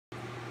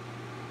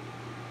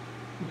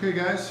Okay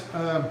guys,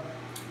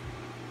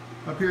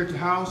 up here at the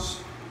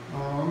house,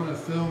 I'm going to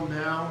film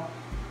now.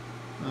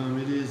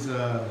 It is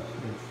like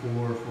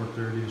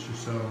 4:30ish or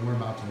so, and we're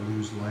about to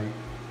lose light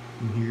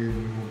in here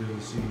and you won't be able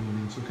to see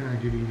anything, so kind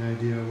of give you an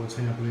idea of what's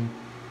happening.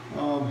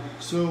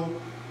 So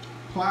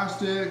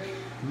plastic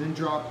and then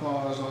drop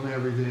claws on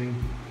everything.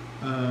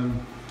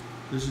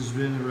 This has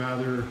been a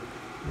rather,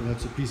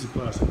 that's a piece of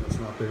plastic, that's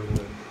not there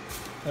wood.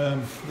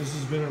 This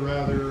has been a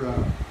rather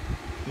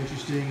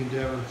interesting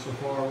endeavor so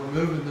far. We're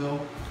moving though.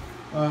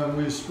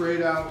 We've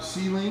sprayed out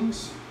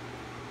ceilings.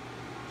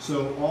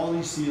 So all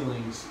these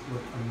ceilings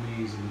look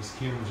amazing. This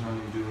camera's not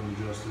even doing them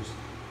justice.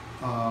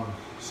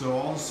 So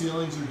all the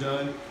ceilings are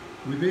done.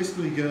 We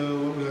basically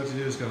go, what we have to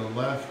do is go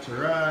left to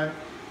right,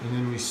 and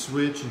then we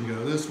switch and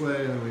go this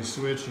way, and then we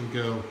switch and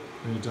go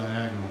in a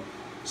diagonal.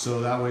 So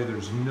that way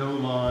there's no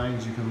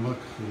lines. You can look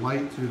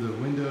light through the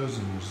windows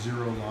and there's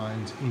zero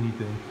lines,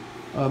 anything.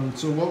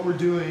 So what we're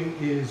doing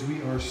is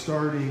we are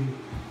starting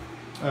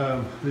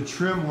the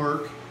trim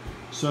work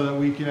so that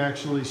we can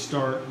actually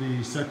start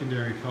the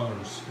secondary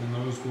colors, and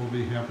those will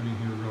be happening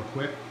here real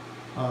quick.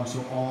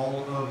 So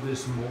all of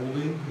this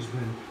molding has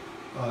been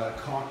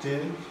caulked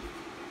in,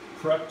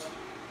 prepped,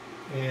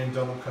 and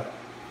double cut.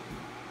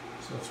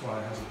 So that's why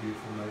it has a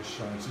beautiful, nice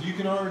shine. So you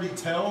can already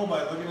tell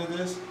by looking at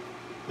this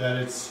that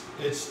it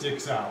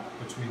sticks out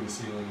between the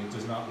ceiling. It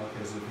does not look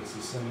as if it's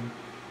the same.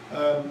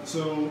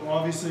 So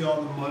obviously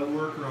all the mud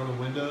work around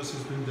the windows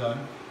has been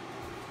done.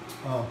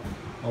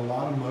 A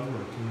lot of mud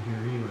work in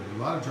here anyway. A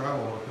lot of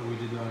drywall work that we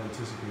did not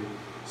anticipate.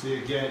 See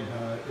again,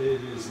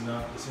 it is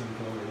not the same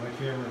color. My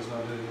camera is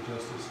not doing it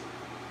justice.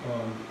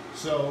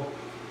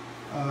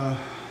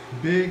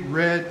 Big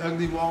red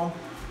ugly wall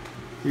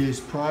is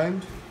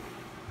primed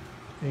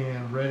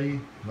and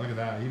ready. Look at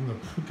that, even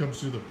it comes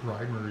through the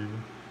primer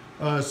even.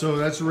 So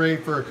that's ready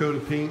for a coat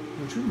of paint,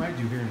 which we might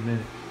do here in a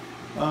minute.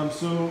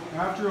 So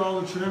after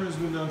all the trim has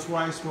been done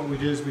twice, what we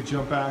did is we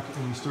jumped back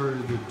and we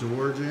started the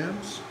door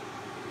jambs.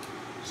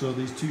 So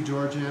these two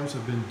door jambs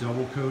have been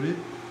double coated.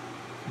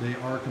 They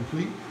are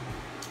complete.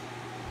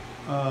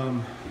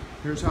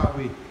 Here's how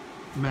we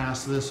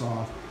mask this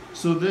off.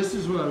 So this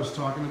is what I was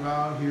talking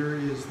about. Here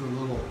is the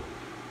little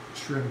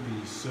trim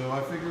piece. So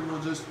I figured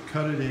we'll just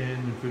cut it in.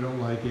 If we don't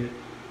like it,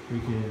 we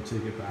can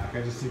take it back.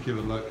 I just think it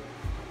would look,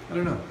 I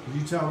don't know.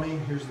 You tell me.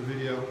 Here's the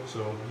video,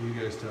 so you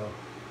guys tell.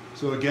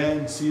 So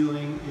again,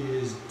 ceiling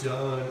is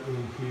done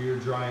in here,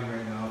 drying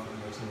right now.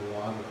 That's a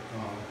lot of it.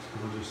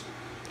 It's gorgeous.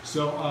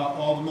 So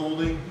all the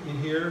molding in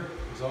here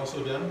is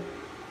also done.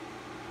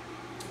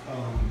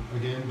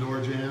 Again,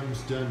 door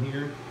jambs done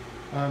here.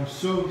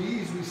 So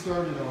these we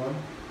started on.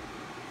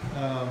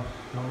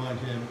 Don't mind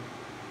him.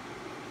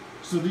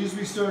 So these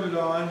we started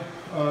on.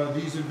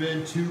 These have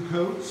been 2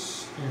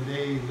 coats, and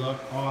they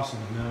look awesome.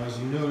 Now, as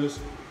you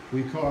notice,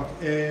 we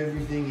caulked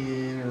everything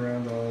in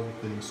around all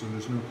the things, so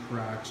there's no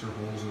cracks or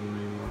holes in them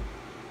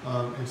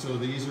anymore. And so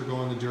these are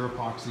going to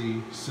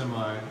Durapoxy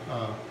semi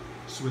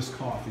Swiss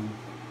coffee.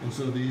 And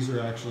so these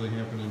are actually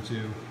happening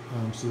too.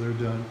 So they're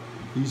done.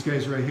 These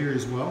guys right here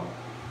as well.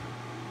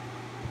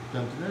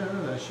 Dun, dun,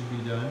 dun, that should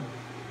be done.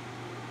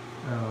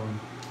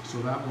 So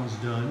that one's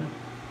done.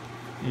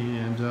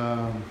 And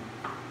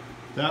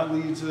that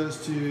leads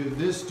us to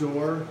this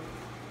door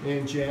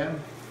and jamb.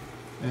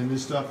 And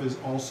this stuff is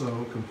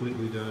also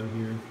completely done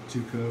here.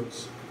 2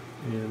 coats.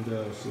 And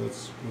so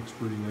that looks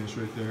pretty nice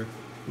right there.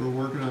 We're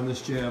working on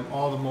this jamb.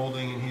 All the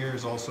molding in here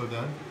is also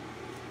done.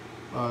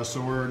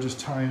 So we're just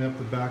tying up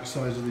the back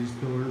sides of these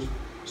pillars.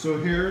 So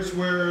here's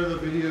where the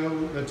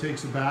video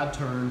takes a bad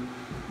turn,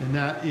 and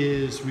that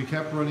is we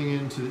kept running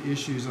into the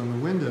issues on the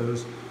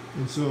windows.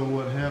 And so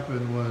what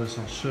happened was,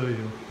 I'll show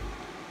you,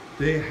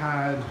 they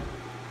had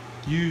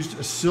used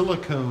a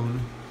silicone,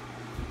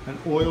 an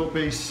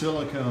oil-based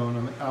silicone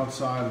on the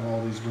outside of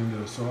all these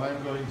windows. So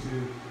I'm going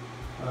to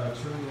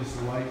turn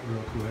this light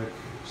real quick.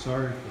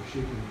 Sorry for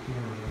shaking the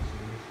camera.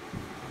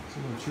 So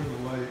I'm going to turn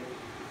the light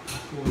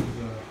towards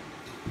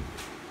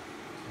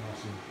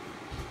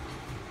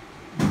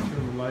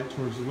turn the light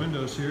towards the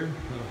windows here.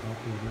 That'll help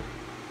a little bit.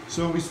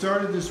 So we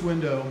started this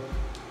window,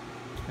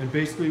 and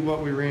basically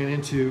what we ran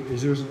into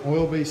is there's an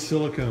oil-based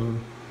silicone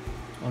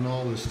on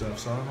all this stuff.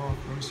 So I don't know,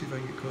 let me see if I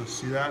can get close.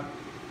 See that?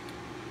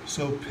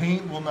 So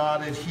paint will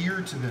not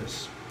adhere to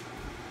this.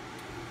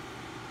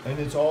 And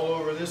it's all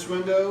over this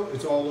window.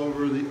 It's all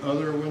over the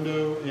other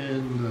window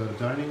in the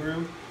dining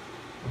room.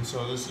 And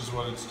so this is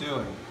what it's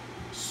doing.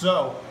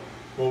 So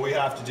what we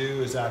have to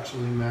do is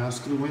actually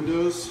mask the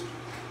windows.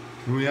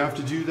 And we have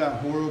to do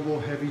that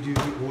horrible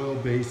heavy-duty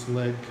oil-based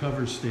lead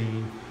cover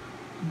stain,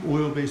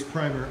 oil-based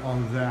primer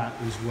on that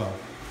as well.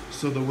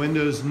 So the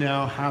windows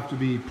now have to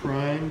be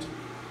primed,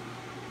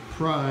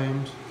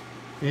 and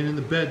in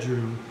the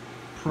bedroom,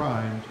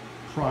 primed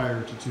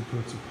prior to 2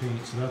 coats of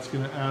paint. So that's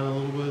going to add a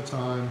little bit of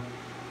time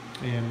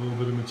and a little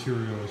bit of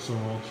material. So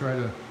I'll try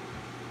to,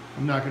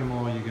 I'm not going to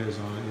maul you guys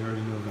on it, you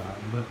already know that,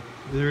 but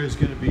there is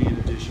going to be an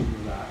addition to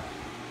that.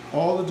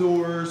 All the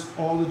doors,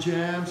 all the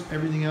jambs,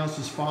 everything else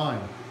is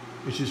fine.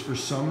 It's just for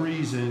some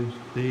reason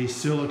they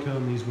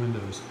silicone these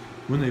windows.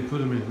 when they put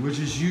them in, which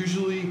is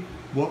usually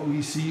what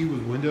we see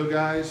with window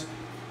guys.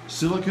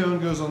 Silicone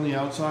goes on the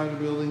outside of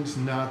buildings,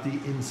 not the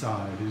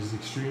inside. It is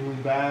extremely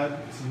bad.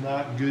 It's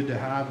not good to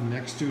have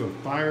next to a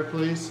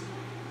fireplace.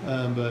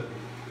 But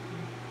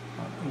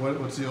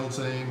what's the old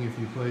saying? If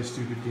you play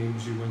stupid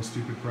games, you win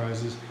stupid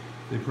prizes.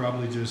 They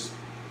probably just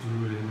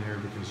threw it in there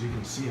because you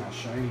can see how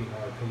shiny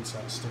our paint's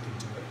not sticking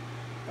to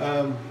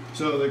it.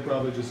 So they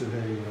probably just said,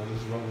 hey, you know,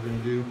 this is what we're going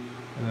to do,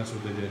 and that's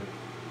what they did.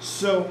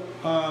 So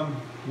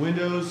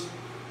windows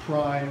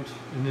primed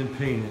and then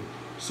painted.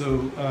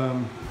 So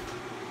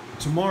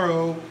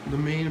tomorrow, the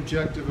main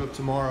objective of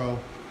tomorrow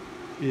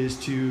is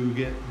to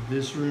get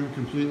this room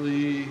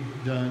completely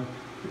done,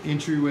 the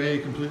entryway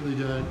completely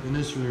done, and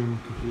this room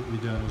completely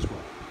done as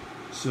well.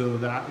 So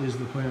that is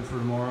the plan for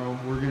tomorrow.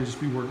 We're going to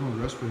just be working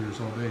with respirators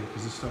all day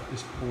because this stuff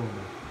is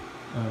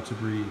horrible to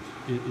breathe.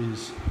 It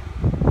is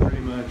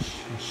pretty much,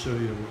 I'll show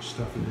you what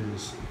stuff it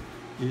is.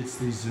 It's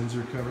the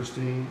Zinsser cover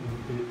stain,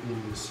 and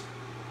it is,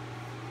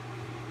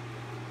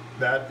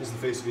 that is the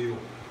face of evil.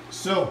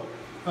 So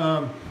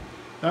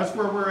that's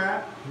where we're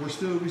at. We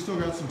still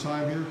got some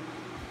time here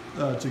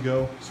to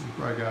go. So we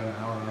probably got an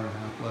hour and a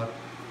half left.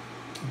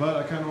 But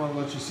I kind of want to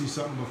let you see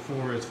something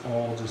before it's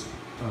all just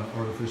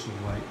artificial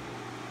light.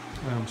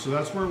 So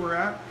that's where we're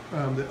at.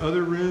 The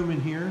other room in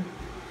here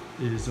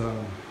is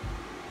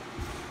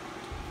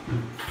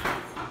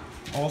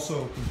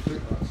also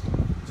complete.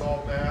 It's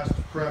all masked,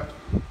 prepped,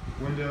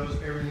 windows,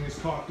 everything is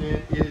caulked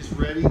in. It is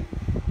ready,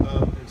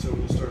 and so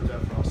we'll start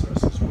that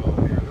process as well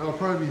here. That'll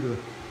probably be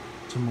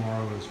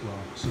tomorrow as well.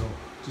 So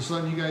just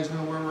letting you guys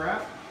know where we're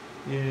at,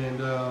 and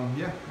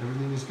yeah,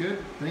 everything is good.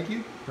 Thank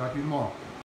you. Talk to you tomorrow.